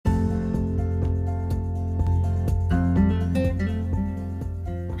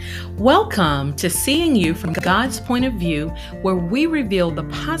Welcome to Seeing You from God's Point of View, where we reveal the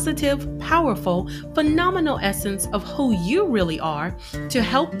positive, powerful, phenomenal essence of who you really are to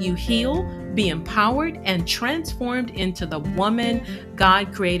help you heal, be empowered, and transformed into the woman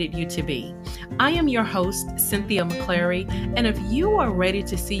God created you to be. I am your host, Cynthia McClary, and if you are ready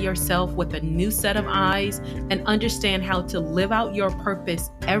to see yourself with a new set of eyes and understand how to live out your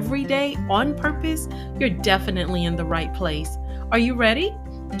purpose every day on purpose, you're definitely in the right place. Are you ready?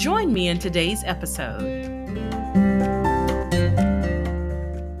 Join me in today's episode.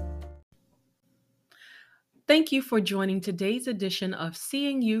 Thank you for joining today's edition of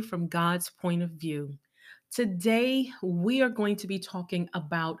Seeing You from God's Point of View. Today, we are going to be talking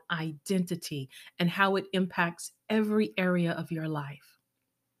about identity and how it impacts every area of your life.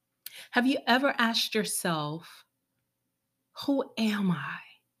 Have you ever asked yourself, who am I?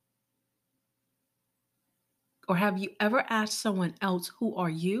 Or have you ever asked someone else, who are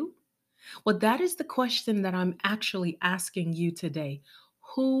you? Well, that is the question that I'm actually asking you today.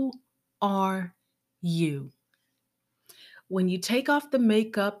 Who are you? When you take off the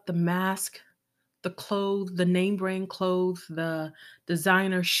makeup, the mask, the clothes, the name brand clothes, the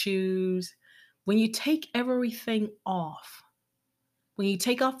designer shoes, when you take everything off, when you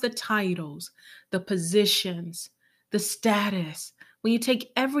take off the titles, the positions, the status, when you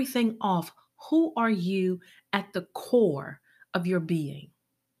take everything off, who are you at the core of your being?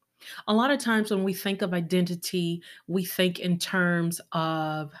 A lot of times when we think of identity, we think in terms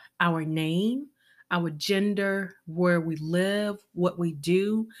of our name, our gender, where we live, what we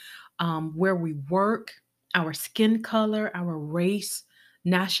do, where we work, our skin color, our race,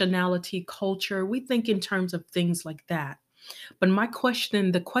 nationality, culture. We think in terms of things like that. But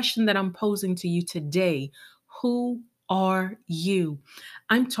the question that I'm posing to you today, who are you?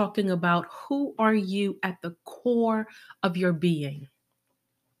 I'm talking about who are you at the core of your being?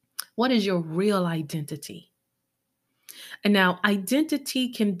 What is your real identity? And now, identity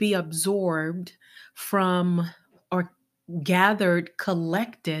can be absorbed from or gathered,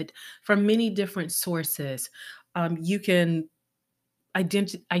 collected from many different sources. You can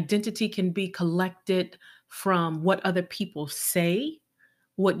identity can be collected from what other people say,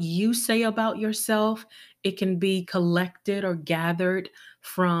 what you say about yourself. It can be collected or gathered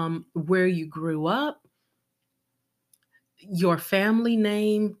from where you grew up, your family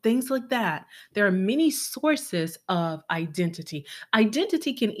name, things like that. There are many sources of identity.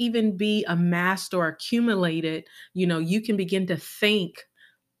 Identity can even be amassed or accumulated. You can begin to think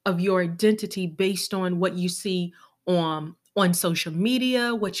of your identity based on what you see on social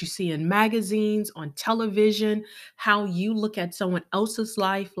media, what you see in magazines, on television, how you look at someone else's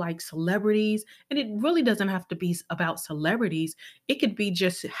life, like celebrities. And it really doesn't have to be about celebrities. It could be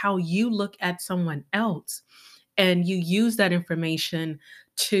just how you look at someone else, and you use that information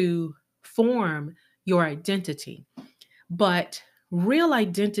to form your identity. But real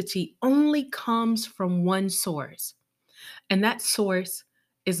identity only comes from one source, and that source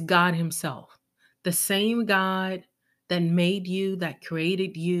is God Himself, the same God that made you, that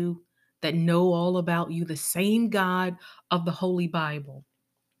created you, that know all about you, the same God of the Holy Bible.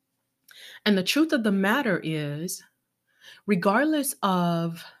 And the truth of the matter is, regardless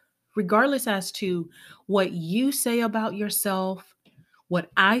as to what you say about yourself, what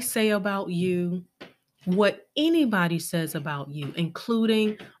I say about you, what anybody says about you,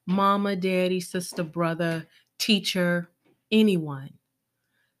 including mama, daddy, sister, brother, teacher, anyone,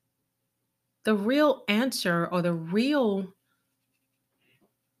 the real answer or the real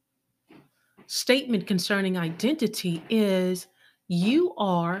statement concerning identity is you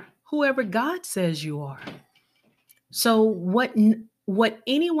are whoever God says you are. So what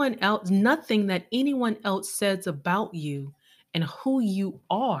anyone else, nothing that anyone else says about you and who you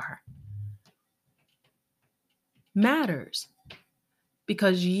are matters,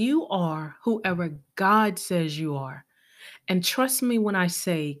 because you are whoever God says you are. And trust me when I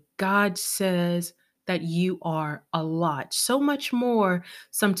say God says that you are a lot, so much more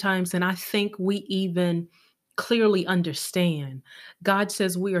sometimes than I think we even clearly understand. God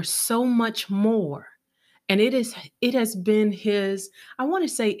says we are so much more. And it has been I want to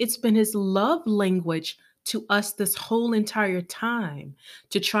say it's been his love language to us this whole entire time,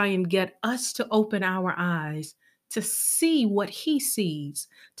 to try and get us to open our eyes to see what he sees,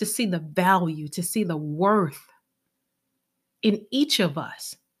 to see the value, to see the worth in each of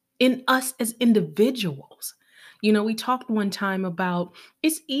us, in us as individuals. We talked one time about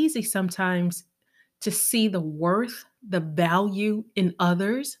it's easy sometimes to see the worth, the value in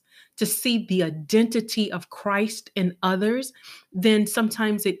others, to see the identity of Christ in others, then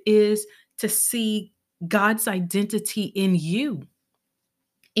sometimes it is to see God's identity in you.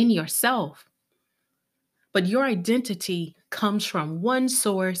 in yourself. But your identity comes from one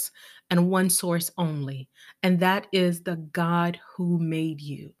source and one source only, and that is the God who made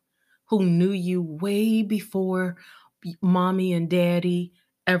you, who knew you way before mommy and daddy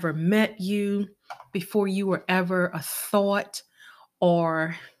ever met you, before you were ever a thought,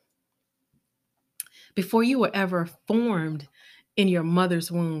 or before you were ever formed in your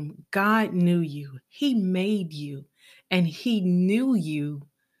mother's womb. God knew you. He made you, and He knew you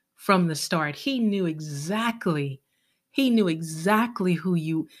from the start. He knew exactly who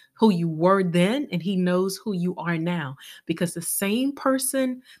you were then, and He knows who you are now, because the same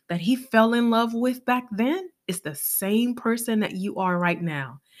person that He fell in love with back then is the same person that you are right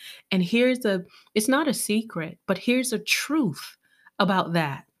now. And it's not a secret, but here's a truth about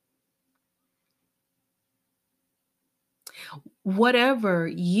that. Whatever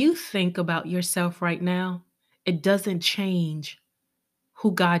you think about yourself right now, it doesn't change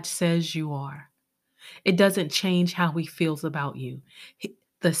who God says you are. It doesn't change how He feels about you.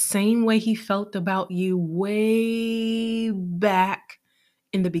 The same way He felt about you way back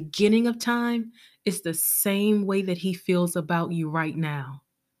in the beginning of time is the same way that He feels about you right now.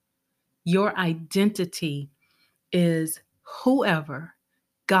 Your identity is whoever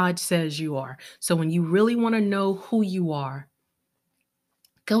God says you are. So when you really want to know who you are,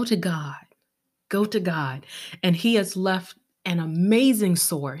 go to God. Go to God. And He has left an amazing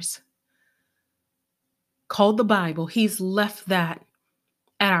source called the Bible. He's left that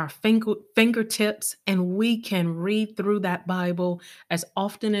at our fingertips, and we can read through that Bible as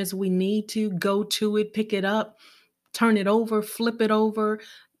often as we need to. Go to it, pick it up, turn it over, flip it over,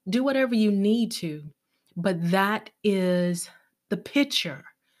 do whatever you need to. But that is the picture.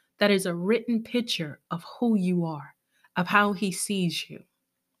 That is a written picture of who you are, of how He sees you.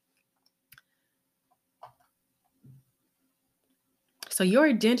 So your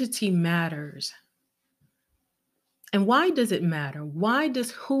identity matters. And why does it matter? Why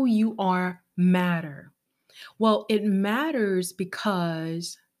does who you are matter? Well, it matters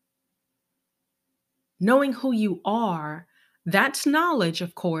because knowing who you are, that's knowledge,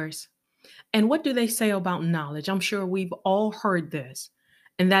 of course. And what do they say about knowledge? I'm sure we've all heard this,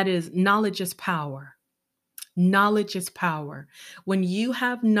 and that is knowledge is power. Knowledge is power. When you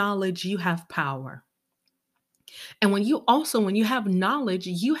have knowledge, you have power. And when you have knowledge,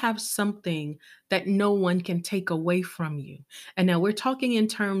 you have something that no one can take away from you. And now we're talking in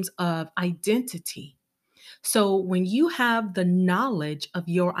terms of identity. So when you have the knowledge of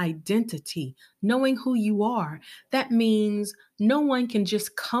your identity, knowing who you are, that means no one can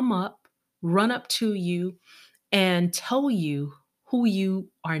just come up, run up to you, and tell you who you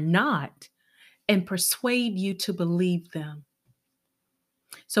are not and persuade you to believe them.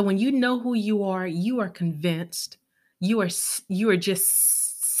 So when you know who you are convinced, you are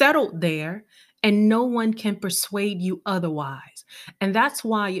just settled there, and no one can persuade you otherwise. And that's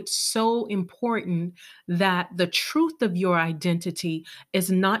why it's so important that the truth of your identity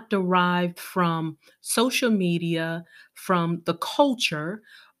is not derived from social media, from the culture,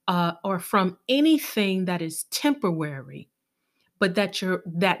 or from anything that is temporary, but that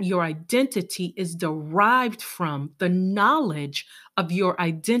your identity is derived from the knowledge of your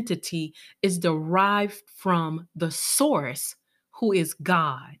identity is derived from the source, who is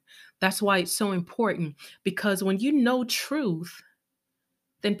God. That's why it's so important, because when you know truth,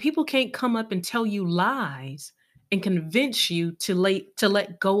 then people can't come up and tell you lies and convince you to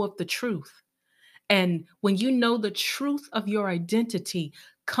let go of the truth. And when you know the truth of your identity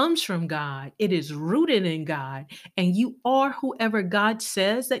comes from God, it is rooted in God, and you are whoever God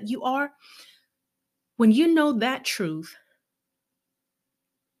says that you are. When you know that truth,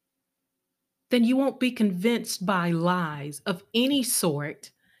 then you won't be convinced by lies of any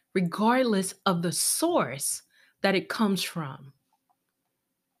sort, regardless of the source that it comes from.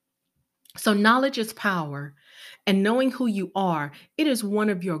 So, knowledge is power, and knowing who you are, it is one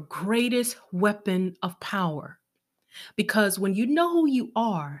of your greatest weapon of power. Because when you know who you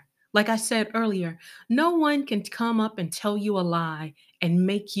are, like I said earlier, no one can come up and tell you a lie and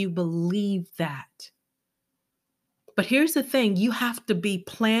make you believe that. But here's the thing, you have to be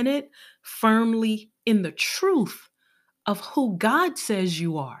planted firmly in the truth of who God says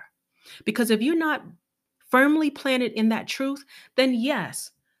you are. Because if you're not firmly planted in that truth, then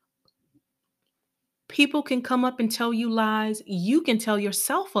yes, people can come up and tell you lies. You can tell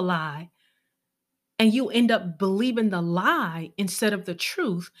yourself a lie, and you end up believing the lie instead of the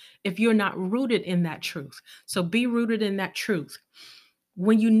truth if you're not rooted in that truth. So be rooted in that truth.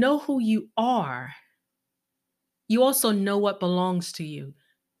 When you know who you are, you also know what belongs to you.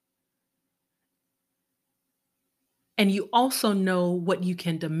 And you also know what you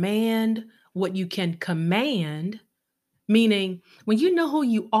can demand, what you can command, meaning when you know who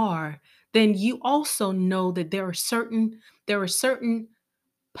you are, then you also know that there are certain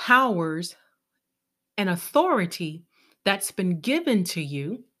powers and authority that's been given to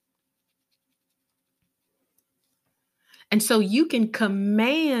you. And so you can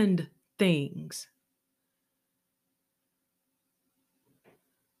command things.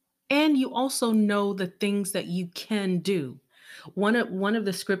 And you also know the things that you can do. One of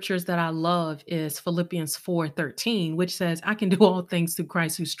the scriptures that I love is Philippians 4:13, which says, I can do all things through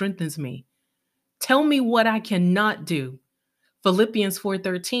Christ who strengthens me. Tell me what I cannot do. Philippians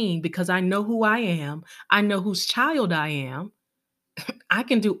 4:13, because I know who I am, I know whose child I am. I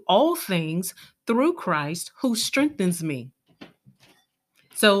can do all things through Christ who strengthens me.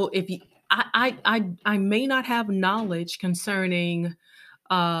 So if you I may not have knowledge concerning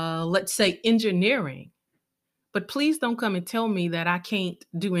let's say engineering, but please don't come and tell me that I can't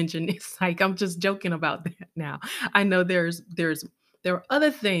do engineering. Like I'm just joking about that now. I know there are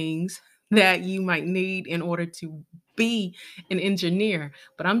other things that you might need in order to be an engineer,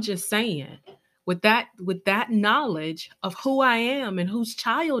 but I'm just saying with that knowledge of who I am and whose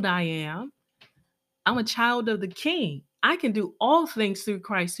child I am, I'm a child of the King. I can do all things through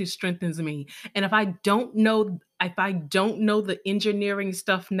Christ who strengthens me. And if I don't know the engineering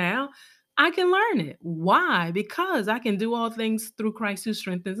stuff now, I can learn it. Why? Because I can do all things through Christ who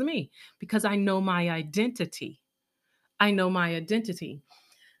strengthens me. Because I know my identity. I know my identity.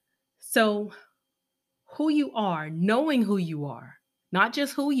 So who you are, knowing who you are, not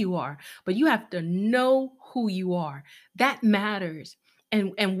just who you are, but you have to know who you are. That matters.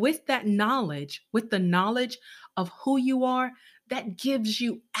 And with that knowledge, with the knowledge of who you are, that gives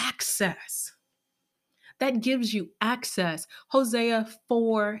you access. That gives you access. Hosea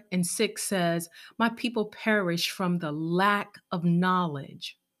 4:6 says, my people perish from the lack of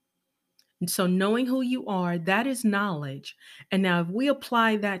knowledge. And so knowing who you are, that is knowledge. And now if we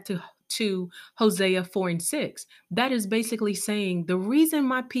apply that to Hosea 4:6, that is basically saying the reason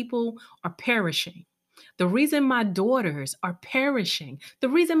my people are perishing, the reason my daughters are perishing, the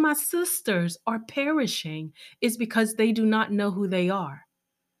reason my sisters are perishing is because they do not know who they are.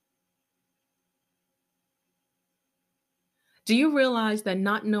 Do you realize that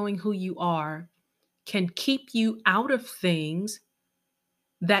not knowing who you are can keep you out of things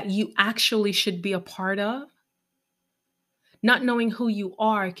that you actually should be a part of? Not knowing who you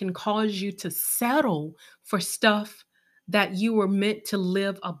are can cause you to settle for stuff that you were meant to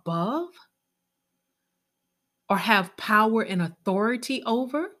live above or have power and authority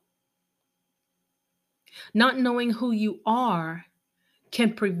over. Not knowing who you are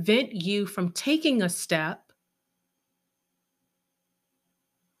can prevent you from taking a step,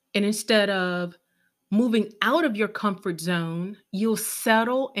 and instead of moving out of your comfort zone, you'll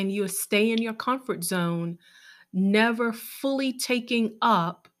settle and you'll stay in your comfort zone, never fully taking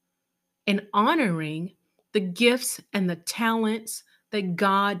up and honoring the gifts and the talents that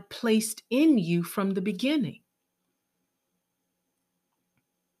God placed in you from the beginning.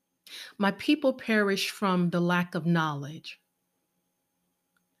 My people perish from the lack of knowledge.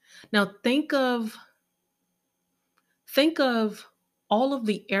 Now think of all of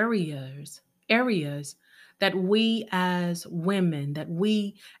the areas that we as women, that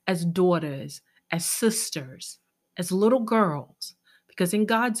we as daughters, as sisters, as little girls, because in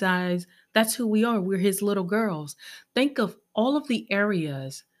God's eyes, that's who we are. We're his little girls. Think of all of the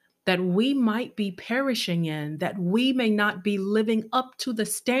areas that we might be perishing in, that we may not be living up to the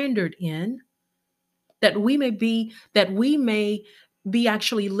standard in, that we may be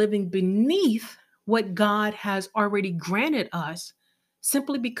actually living beneath what God has already granted us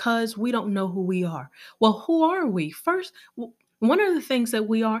simply because we don't know who we are. Well, who are we? First, one of the things that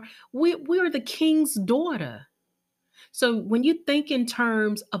we are the king's daughter. So when you think in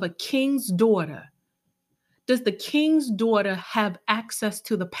terms of a king's daughter, does the king's daughter have access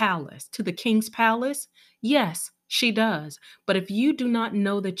to the palace, to the king's palace? Yes, she does. But if you do not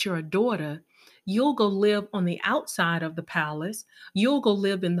know that you're a daughter, you'll go live on the outside of the palace. You'll go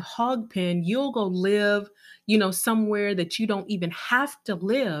live in the hog pen. You'll go live, somewhere that you don't even have to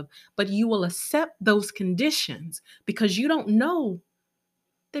live, but you will accept those conditions because you don't know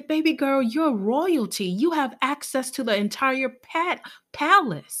that, baby girl, you're royalty. You have access to the entire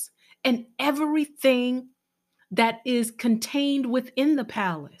palace and everything that is contained within the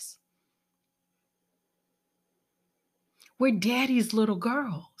palace. We're daddy's little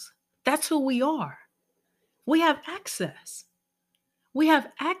girls. That's who we are. We have access. We have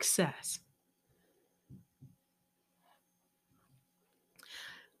access.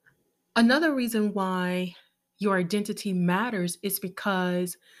 Another reason why your identity matters is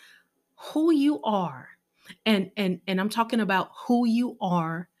because who you are, and I'm talking about who you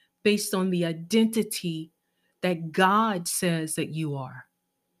are based on the identity that God says that you are.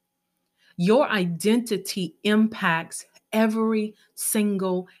 Your identity impacts every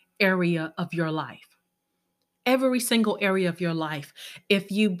single area of your life. Every single area of your life.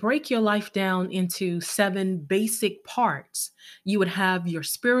 If you break your life down into seven basic parts, you would have your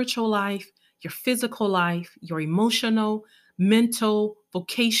spiritual life, your physical life, your emotional, mental,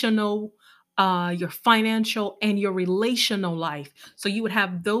 vocational, your financial, and your relational life. So you would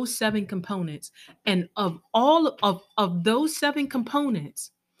have those seven components. And of all of those seven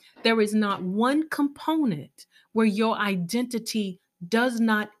components, there is not one component where your identity does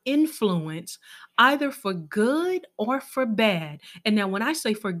not influence either for good or for bad. And now, when I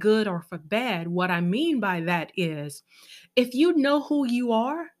say for good or for bad, what I mean by that is if you know who you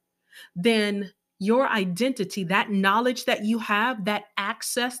are, then your identity, that knowledge that you have, that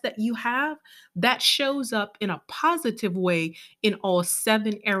access that you have, that shows up in a positive way in all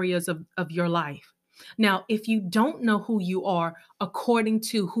seven areas of your life. Now, if you don't know who you are according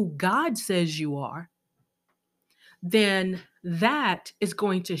to who God says you are, then that is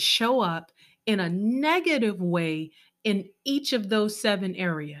going to show up in a negative way in each of those seven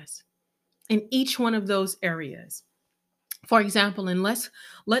areas, in each one of those areas. For example, and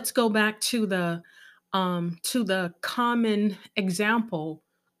let's go back to the common example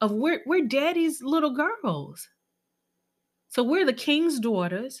of we're daddy's little girls. So we're the king's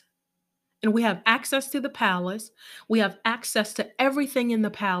daughters, and we have access to the palace. We have access to everything in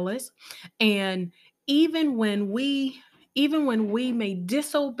the palace. And even when we even when we may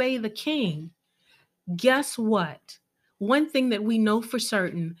disobey the king, guess what? One thing that we know for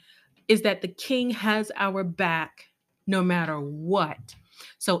certain is that the king has our back no matter what.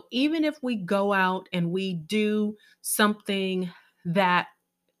 So even if we go out and we do something that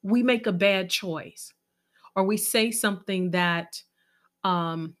we make a bad choice, or we say something that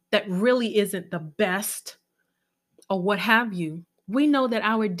really isn't the best, or what have you, we know that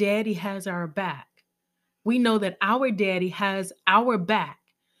our daddy has our back. We know that our daddy has our back,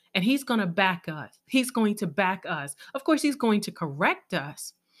 and he's going to back us. He's going to back us. Of course, he's going to correct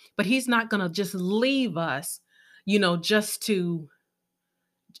us, but he's not going to just leave us, just to,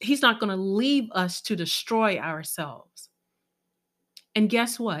 he's not going to leave us to destroy ourselves. And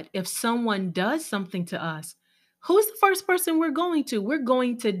guess what? If someone does something to us, who's the first person we're going to? We're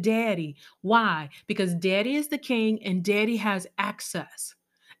going to daddy. Why? Because daddy is the king and daddy has access.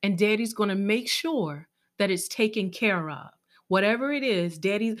 And daddy's going to make sure that it's taken care of. Whatever it is,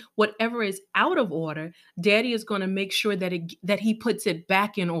 whatever is out of order, daddy is going to make sure that he puts it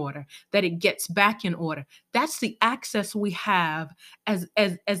back in order, that it gets back in order. That's the access we have as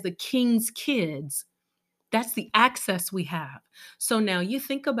the king's kids. That's the access we have. So now you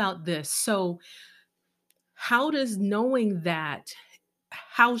think about this. So, how does knowing that,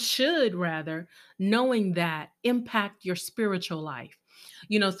 how should rather knowing that impact your spiritual life?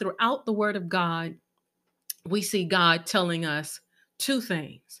 Throughout the word of God, we see God telling us two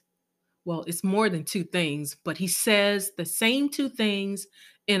things. Well, it's more than two things, but he says the same two things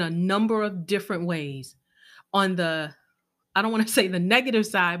in a number of different ways. On the I don't want to say the negative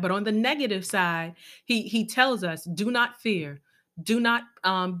side, but on the negative side, he tells us, do not fear, do not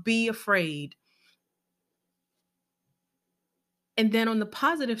be afraid. And then on the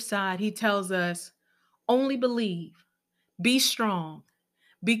positive side, he tells us, only believe, be strong,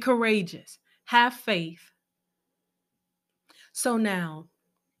 be courageous, have faith. So now,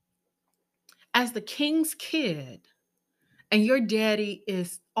 as the king's kid, and your daddy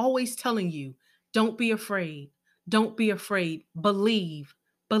is always telling you, don't be afraid, don't be afraid, believe,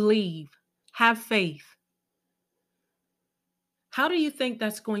 have faith. How do you think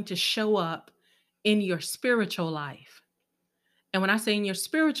that's going to show up in your spiritual life? And when I say in your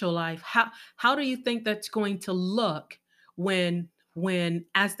spiritual life, how do you think that's going to look when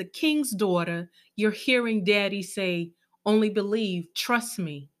as the king's daughter, you're hearing daddy say, only believe, trust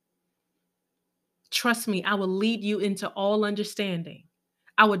me, I will lead you into all understanding.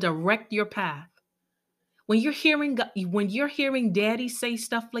 I will direct your path. When you're hearing daddy say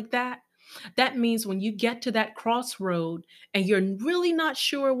stuff like that, that means when you get to that crossroad and you're really not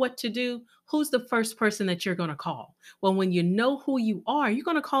sure what to do, who's the first person that you're going to call? Well, when you know who you are, you're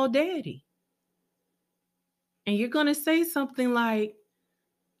going to call daddy. And you're going to say something like,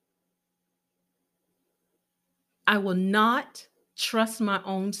 I will not trust my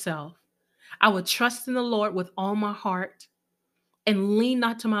own self. I will trust in the Lord with all my heart and lean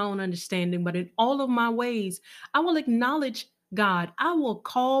not to my own understanding, but in all of my ways, I will acknowledge God, I will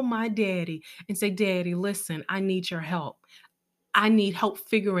call my daddy and say, Daddy, listen, I need your help. I need help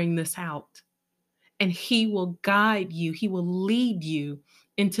figuring this out. And he will guide you, he will lead you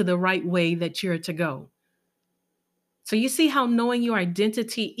into the right way that you're to go. So you see how knowing your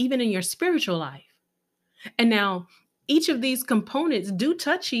identity, even in your spiritual life, and now each of these components do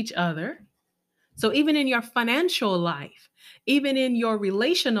touch each other. So even in your financial life, even in your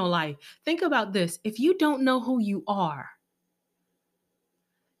relational life, think about this. If you don't know who you are,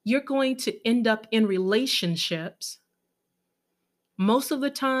 you're going to end up in relationships most of the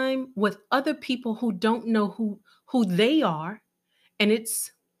time with other people who don't know who they are. And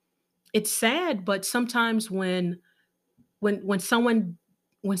it's sad, but sometimes when someone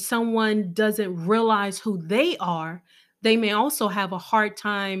when someone doesn't realize who they are, they may also have a hard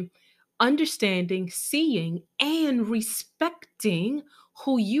time understanding, seeing, and respecting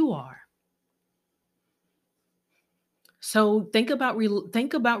who you are. So think about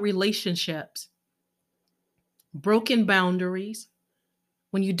relationships, broken boundaries.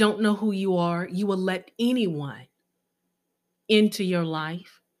 When you don't know who you are, you will let anyone into your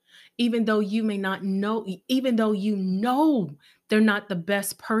life, even though you may not know, even though you know they're not the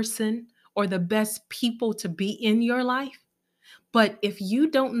best person or the best people to be in your life. But if you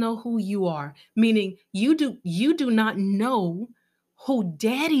don't know who you are, meaning you do not know who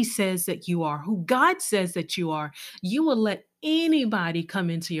daddy says that you are, who God says that you are, you will let anybody come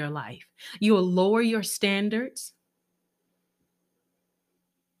into your life. You will lower your standards.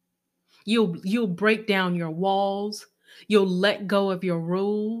 You'll break down your walls. You'll let go of your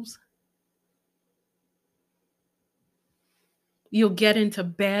rules. You'll get into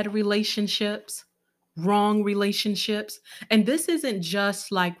bad relationships, wrong relationships. And this isn't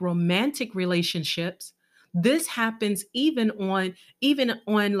just like romantic relationships. This happens even on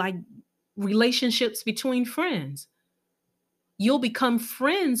like relationships between friends. You'll become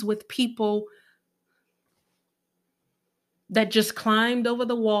friends with people that just climbed over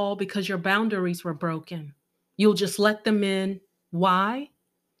the wall because your boundaries were broken. You'll just let them in. Why?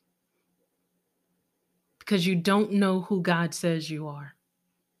 Because you don't know who God says you are.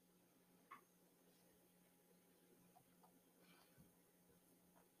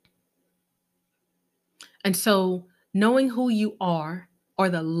 And so, knowing who you are, or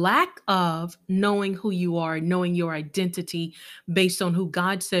the lack of knowing who you are, knowing your identity based on who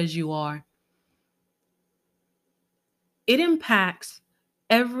God says you are, it impacts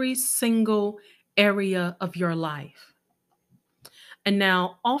every single area of your life. And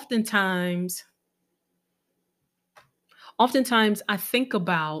now, oftentimes I think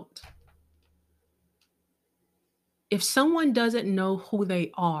about if someone doesn't know who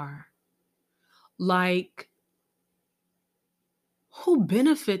they are, like who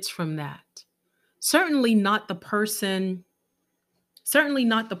benefits from that? Certainly not the person certainly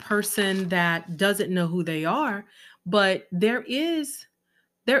not the person that doesn't know who they are, but there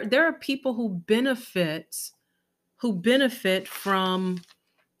are people who benefit from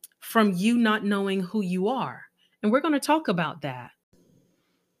you not knowing who you are. And we're going to talk about that.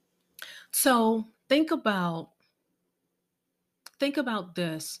 So think about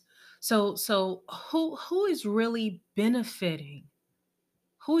this. So who is really benefiting?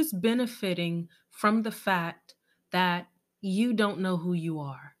 Who is benefiting from the fact that you don't know who you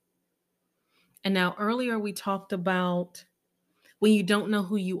are? And now earlier we talked about when you don't know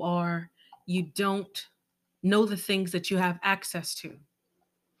who you are, you don't know the things that you have access to.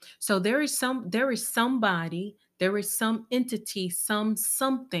 So there is some entity,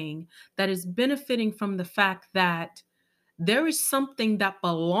 something that is benefiting from the fact that there is something that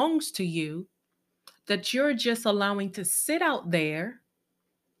belongs to you that you're just allowing to sit out there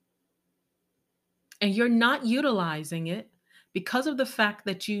and you're not utilizing it because of the fact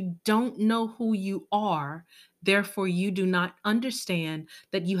that you don't know who you are. Therefore, you do not understand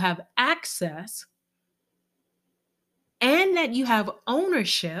that you have access and that you have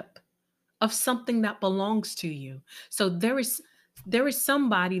ownership of something that belongs to you. So there is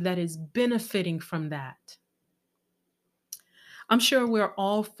somebody that is benefiting from that. I'm sure we're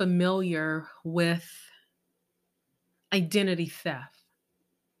all familiar with identity theft,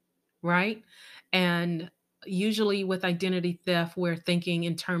 right? And usually with identity theft, we're thinking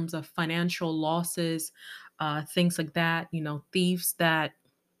in terms of financial losses, things like that, thieves that,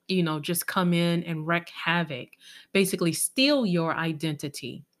 just come in and wreak havoc, basically steal your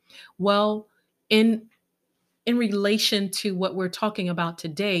identity. Well, in in relation to what we're talking about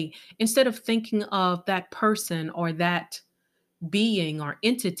today, instead of thinking of that person or that being or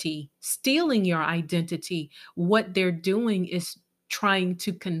entity stealing your identity, what they're doing is trying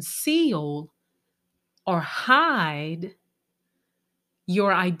to conceal or hide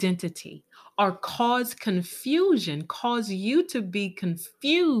your identity or cause you to be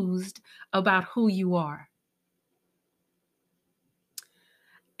confused about who you are.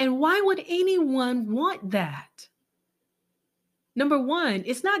 And why would anyone want that? Number one, it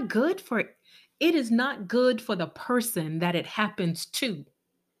is not good for the person that it happens to.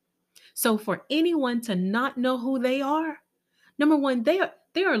 So for anyone to not know who they are, number one, they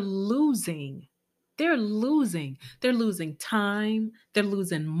are losing. They're losing. They're losing time. They're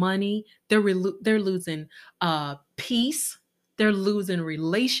losing money. They're losing peace. They're losing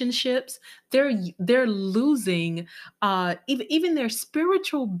relationships. They're losing even their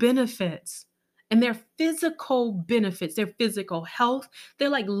spiritual benefits and their physical benefits, their physical health. They're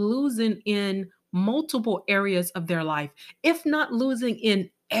like losing in multiple areas of their life, if not losing in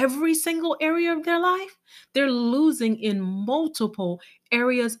every single area of their life. They're losing in multiple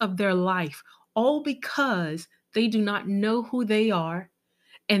areas of their life, all because they do not know who they are.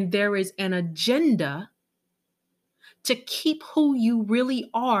 And there is an agenda to keep who you really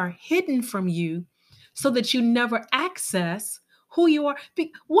are hidden from you so that you never access who you are.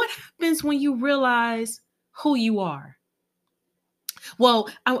 What happens when you realize who you are? Well,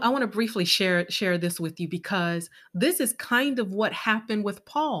 I want to briefly share this with you because this is kind of what happened with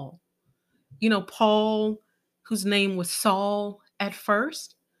Paul. Paul, whose name was Saul at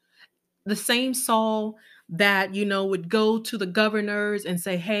first, the same Saul that, would go to the governors and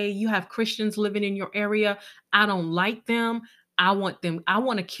say, hey, you have Christians living in your area. I don't like them. I want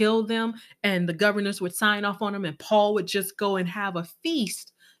to kill them. And the governors would sign off on them. And Paul would just go and have a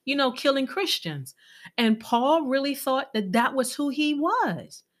feast, killing Christians. And Paul really thought that that was who he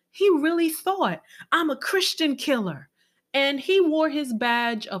was. He really thought, I'm a Christian killer. And he wore his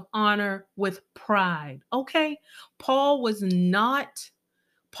badge of honor with pride. Okay. Paul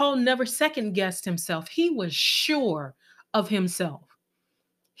never second guessed himself. He was sure of himself.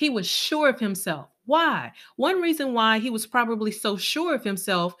 He was sure of himself. Why? One reason why he was probably so sure of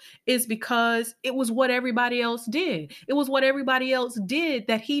himself is because it was what everybody else did. It was what everybody else did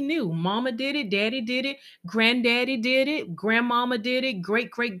that he knew. Mama did it, daddy did it, granddaddy did it, grandmama did it, great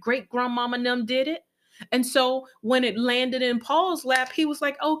grandmama and them did it. And so when it landed in Paul's lap, he was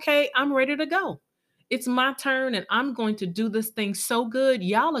like, okay, I'm ready to go. It's my turn and I'm going to do this thing so good,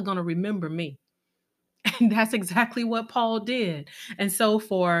 y'all are going to remember me. And that's exactly what Paul did. And so,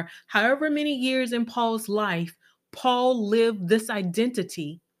 for however many years in Paul's life, Paul lived this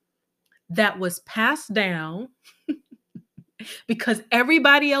identity that was passed down because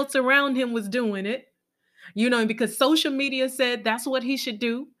everybody else around him was doing it, and because social media said that's what he should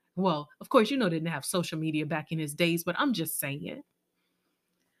do. Well, of course, they didn't have social media back in his days, but I'm just saying.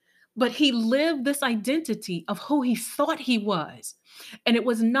 But he lived this identity of who he thought he was. And it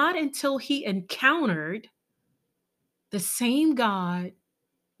was not until he encountered the same God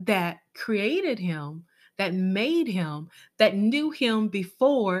that created him, that made him, that knew him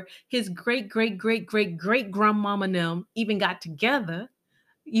before his great grandmama and them even got together,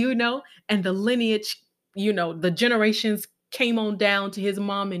 and the lineage, the generations came on down to his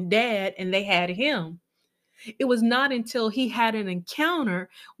mom and dad and they had him. It was not until he had an encounter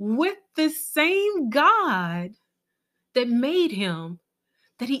with this same God that made him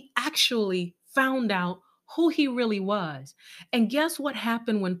that he actually found out who he really was. And guess what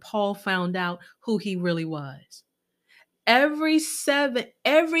happened when Paul found out who he really was? Every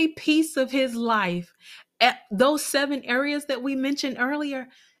piece of his life, those 7 areas that we mentioned earlier,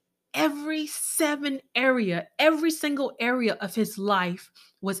 every single area of his life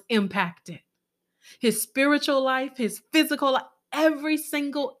was impacted. His spiritual life, his physical life, every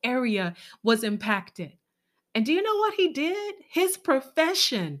single area was impacted. And do you know what he did? His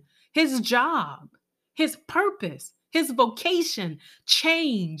profession, his job, his purpose, his vocation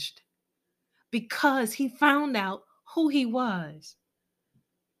changed because he found out who he was.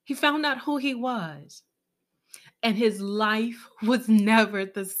 He found out who he was. And his life was never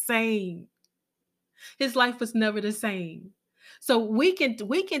the same. His life was never the same. So we can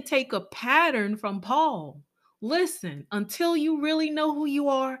take a pattern from Paul. Listen, until you really know who you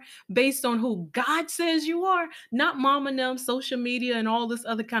are based on who God says you are, not mom and them, social media, and all this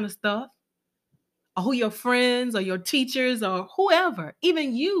other kind of stuff, or who your friends or your teachers or whoever,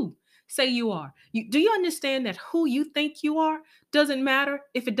 even you say you are. Do you understand that who you think you are doesn't matter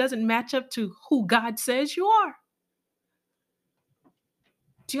if it doesn't match up to who God says you are?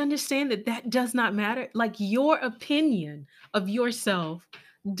 Do you understand that that does not matter? Like your opinion of yourself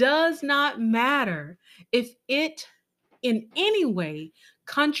does not matter if it in any way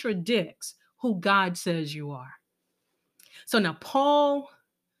contradicts who God says you are. So now Paul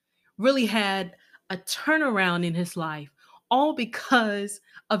really had a turnaround in his life all because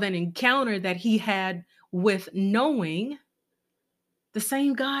of an encounter that he had with knowing the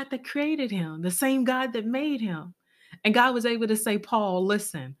same God that created him, the same God that made him. And God was able to say, Paul,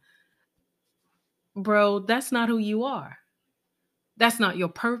 listen, bro, that's not who you are. That's not your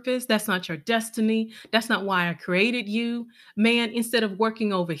purpose. That's not your destiny. That's not why I created you. Man, instead of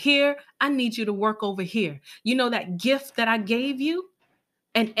working over here, I need you to work over here. You know that gift that I gave you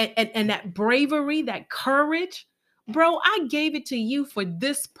and that bravery, that courage, bro, I gave it to you for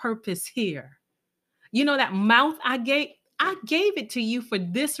this purpose here. You know that mouth I gave it to you for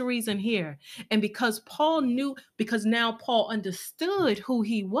this reason here. And because Paul knew, because now Paul understood who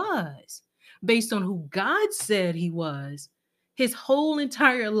he was based on who God said he was, his whole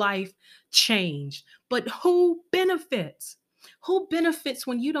entire life changed. But who benefits? Who benefits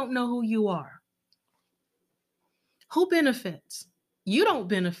when you don't know who you are? Who benefits? You don't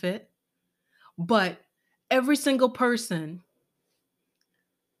benefit, but every single person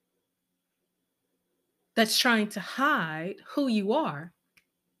that's trying to hide who you are,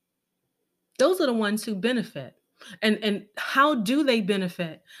 those are the ones who benefit. And how do they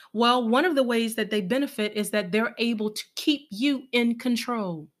benefit? Well, one of the ways that they benefit is that they're able to keep you in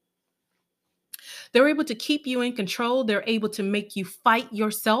control. They're able to keep you in control. They're able to make you fight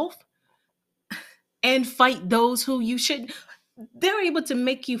yourself and fight those who you should. They're able to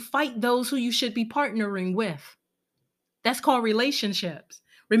make you fight those who you should be partnering with. That's called relationships.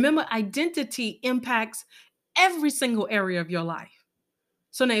 Remember, identity impacts every single area of your life.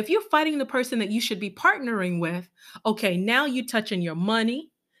 So now if you're fighting the person that you should be partnering with, okay, now you touching your money,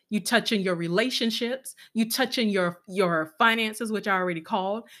 you touching your relationships, you touching your finances, which I already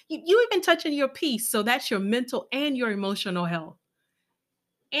called. You even touching your peace. So that's your mental and your emotional health.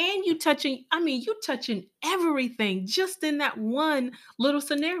 And you touching everything just in that one little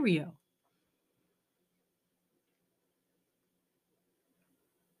scenario.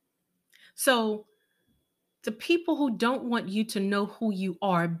 So the people who don't want you to know who you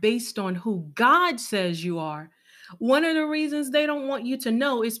are based on who God says you are, one of the reasons they don't want you to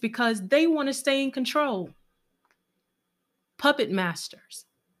know is because they want to stay in control. Puppet masters.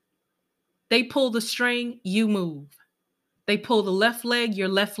 They pull the string, you move. They pull the left leg, your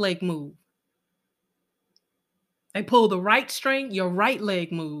left leg move. They pull the right string, your right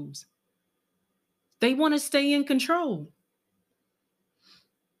leg moves. They want to stay in control.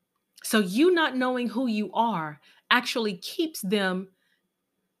 So you not knowing who you are actually keeps them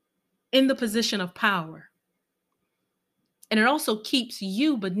in the position of power. And it also keeps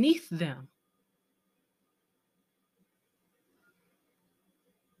you beneath them.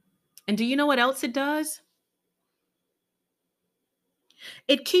 And do you know what else it does?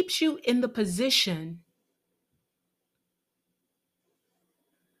 It keeps you in the position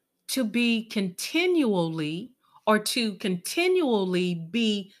to be continually or to continually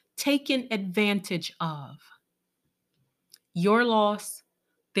be taken advantage of. Your loss,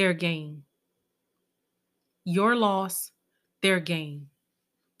 their gain. Your loss, their gain.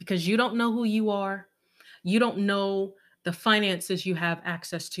 Because you don't know who you are. You don't know the finances you have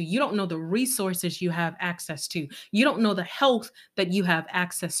access to. You don't know the resources you have access to. You don't know the health that you have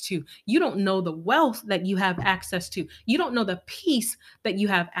access to. You don't know the wealth that you have access to. You don't know the peace that you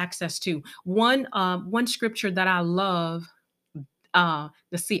have access to. One scripture that I love.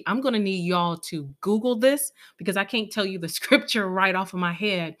 Let's see. I'm gonna need y'all to Google this because I can't tell you the scripture right off of my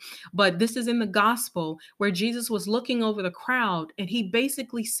head. But this is in the gospel where Jesus was looking over the crowd and he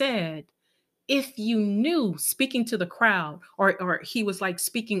basically said, if you knew, speaking to the crowd, or he was like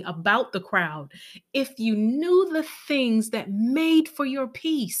speaking about the crowd, if you knew the things that made for your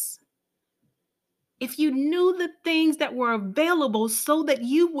peace, if you knew the things that were available so that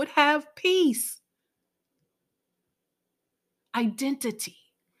you would have peace, identity.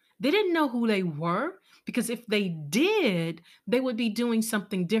 They didn't know who they were because if they did, they would be doing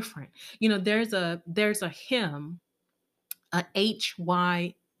something different. You know, there's a hymn, a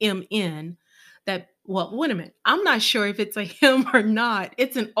HYMN, that, well, wait a minute. I'm not sure if it's a hymn or not.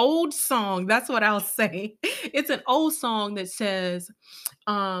 It's an old song. That's what I'll say. It's an old song that says,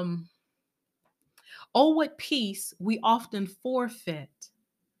 um, oh, what peace we often forfeit.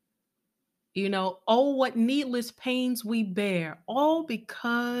 You know, oh, what needless pains we bear, all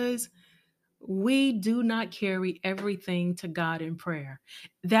because we do not carry everything to God in prayer.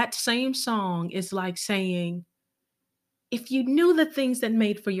 That same song is like saying, if you knew the things that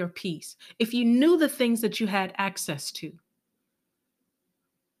made for your peace, if you knew the things that you had access to,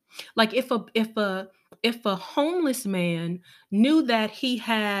 like if a homeless man knew that he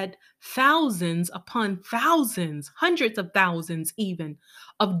had thousands upon thousands, hundreds of thousands even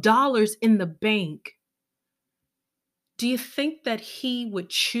of dollars in the bank, Do you think that he would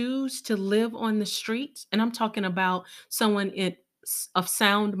choose to live on the streets? And I'm talking about someone of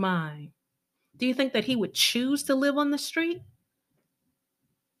sound mind. Do you think that he would choose to live on the street?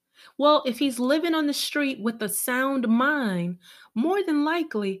 Well, if he's living on the street with a sound mind, more than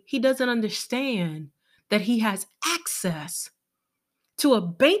likely he doesn't understand that he has access to a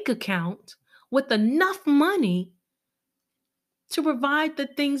bank account with enough money to provide the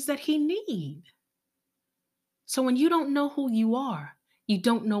things that he needs. So when you don't know who you are, you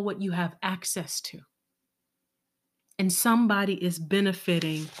don't know what you have access to. And somebody is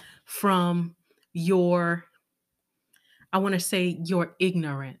benefiting from your, I want to say, your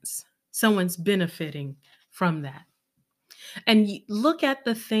ignorance. Someone's benefiting from that. And look at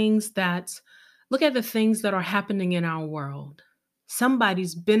the things that are happening in our world.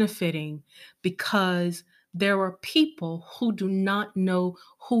 Somebody's benefiting because there are people who do not know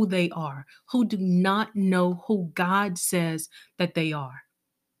who they are, who do not know who God says that they are.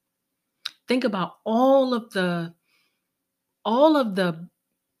 Think about all of the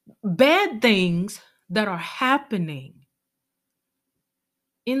bad things that are happening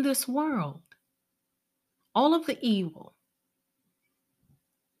in this world. All of the evil.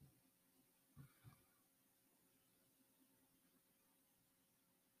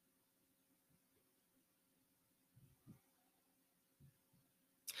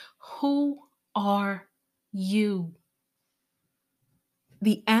 Who are you?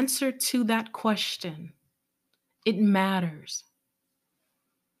 The answer to that question, it matters.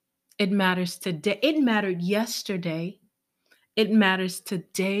 It matters today. It mattered yesterday. It matters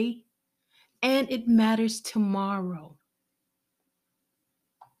today. And it matters tomorrow.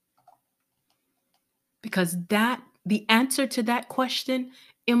 Because the answer to that question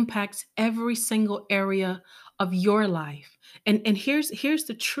impacts every single area of your life. And here's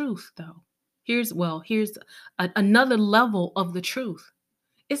the truth though. Here's another level of the truth.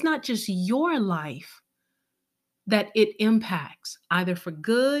 It's not just your life that it impacts, either for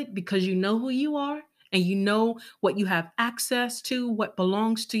good because you know who you are and you know what you have access to, what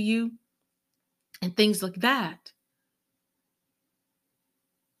belongs to you, and things like that,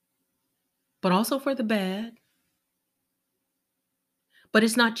 but also for the bad. But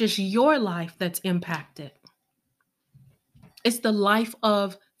it's not just your life that's impacted, it's the life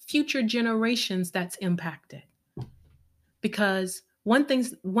of future generations that's impacted. Because one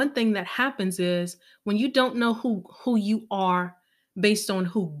thing that happens is when you don't know who you are based on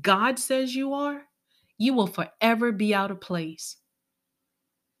who God says you are, you will forever be out of place.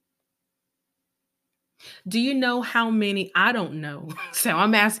 Do you know how many? I don't know. So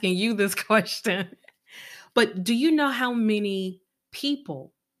I'm asking you this question. But do you know how many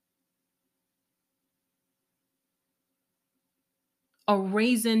people are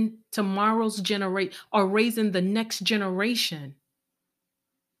raising are raising the next generation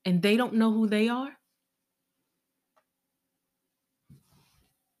and they don't know who they are?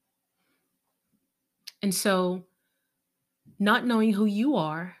 And so, not knowing who you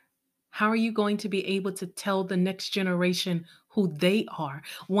are, how are you going to be able to tell the next generation who they are?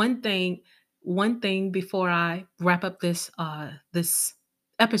 One thing before I wrap up this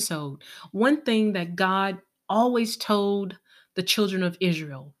episode, one thing that God always told the children of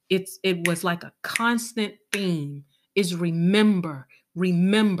Israel, it was like a constant theme, is remember,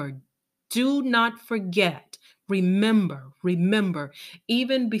 remember, do not forget. Remember, remember.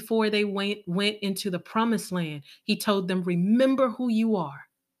 Even before they went into the promised land, he told them, remember who you are.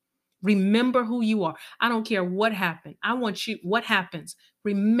 Remember who you are. I don't care what happened. I want you, what happens?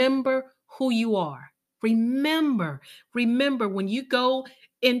 Remember who you are. Remember, remember when you go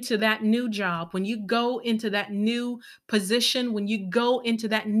into that new job, when you go into that new position, when you go into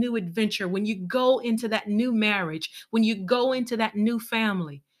that new adventure, when you go into that new marriage, when you go into that new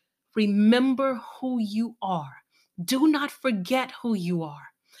family, remember who you are. Do not forget who you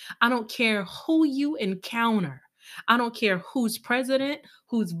are. I don't care who you encounter. I don't care who's president,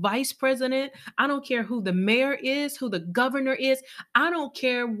 who's vice president. I don't care who the mayor is, who the governor is. I don't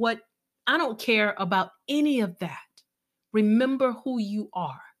care about any of that. Remember who you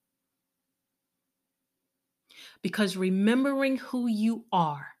are. Because remembering who you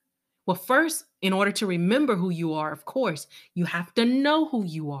are, well, first, in order to remember who you are, of course, you have to know who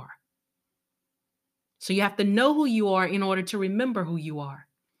you are. So you have to know who you are in order to remember who you are.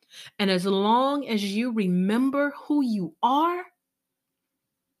 And as long as you remember who you are,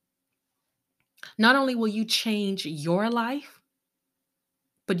 not only will you change your life,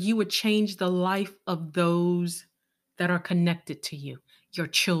 but you would change the life of those that are connected to you, your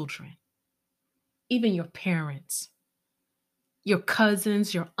children, even your parents, your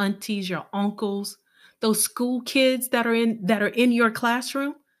cousins, your aunties, your uncles, those school kids that are in your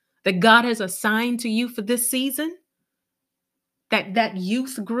classroom that God has assigned to you for this season, that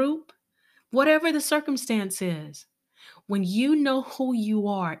youth group, whatever the circumstance is. When you know who you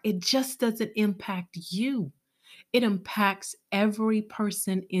are, it just doesn't impact you. It impacts every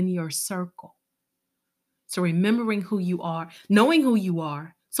person in your circle. So remembering who you are, knowing who you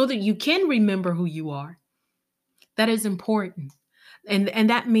are, so that you can remember who you are, that is important. And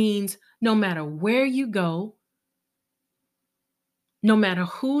that means no matter where you go, no matter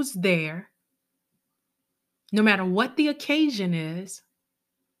who's there, no matter what the occasion is,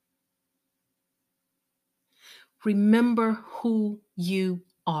 remember who you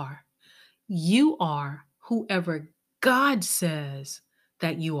are. You are whoever God says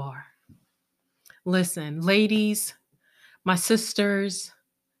that you are. Listen, ladies, my sisters,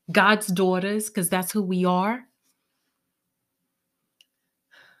 God's daughters, because that's who we are.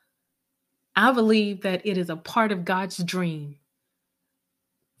 I believe that it is a part of God's dream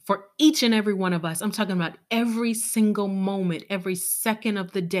for each and every one of us. I'm talking about every single moment, every second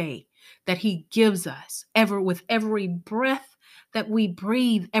of the day that He gives us, with every breath that we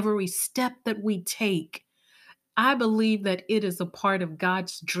breathe, every step that we take. I believe that it is a part of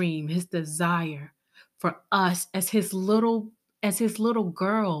God's dream, His desire for us as His little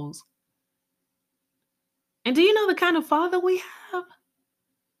girls. And do you know the kind of father we have?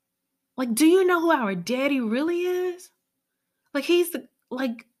 Like, do you know who our daddy really is? Like, he's the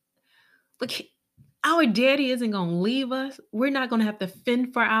our daddy isn't gonna leave us. We're not gonna have to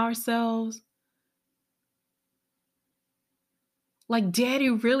fend for ourselves. Like, daddy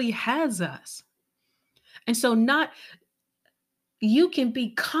really has us. And so you can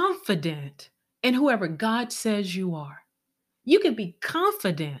be confident in whoever God says you are. You can be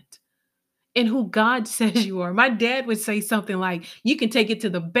confident in who God says you are. My dad would say something like, you can take it to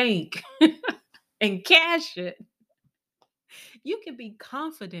the bank and cash it. You can be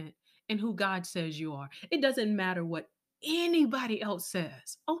confident in who God says you are. It doesn't matter what anybody else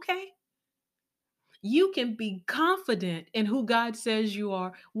says, okay? You can be confident in who God says you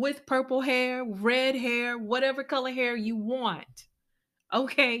are with purple hair, red hair, whatever color hair you want.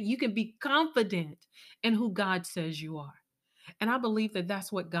 Okay? You can be confident in who God says you are. And I believe that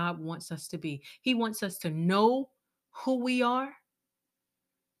that's what God wants us to be. He wants us to know who we are.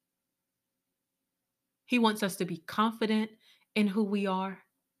 He wants us to be confident in who we are.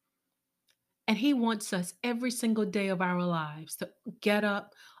 And He wants us every single day of our lives to get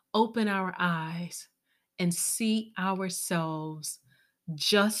up, open our eyes, and see ourselves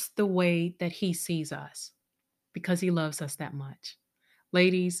just the way that He sees us, because He loves us that much.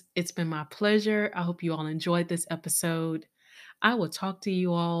 Ladies, it's been my pleasure. I hope you all enjoyed this episode. I will talk to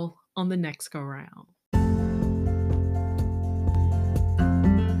you all on the next go round.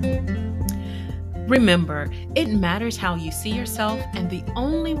 Remember, it matters how you see yourself, and the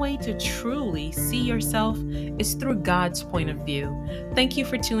only way to truly see yourself is through God's point of view. Thank you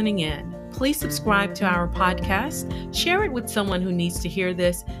for tuning in. Please subscribe to our podcast, share it with someone who needs to hear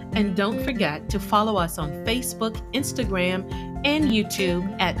this, and don't forget to follow us on Facebook, Instagram, and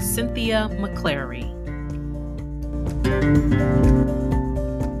YouTube at Cynthia McClary.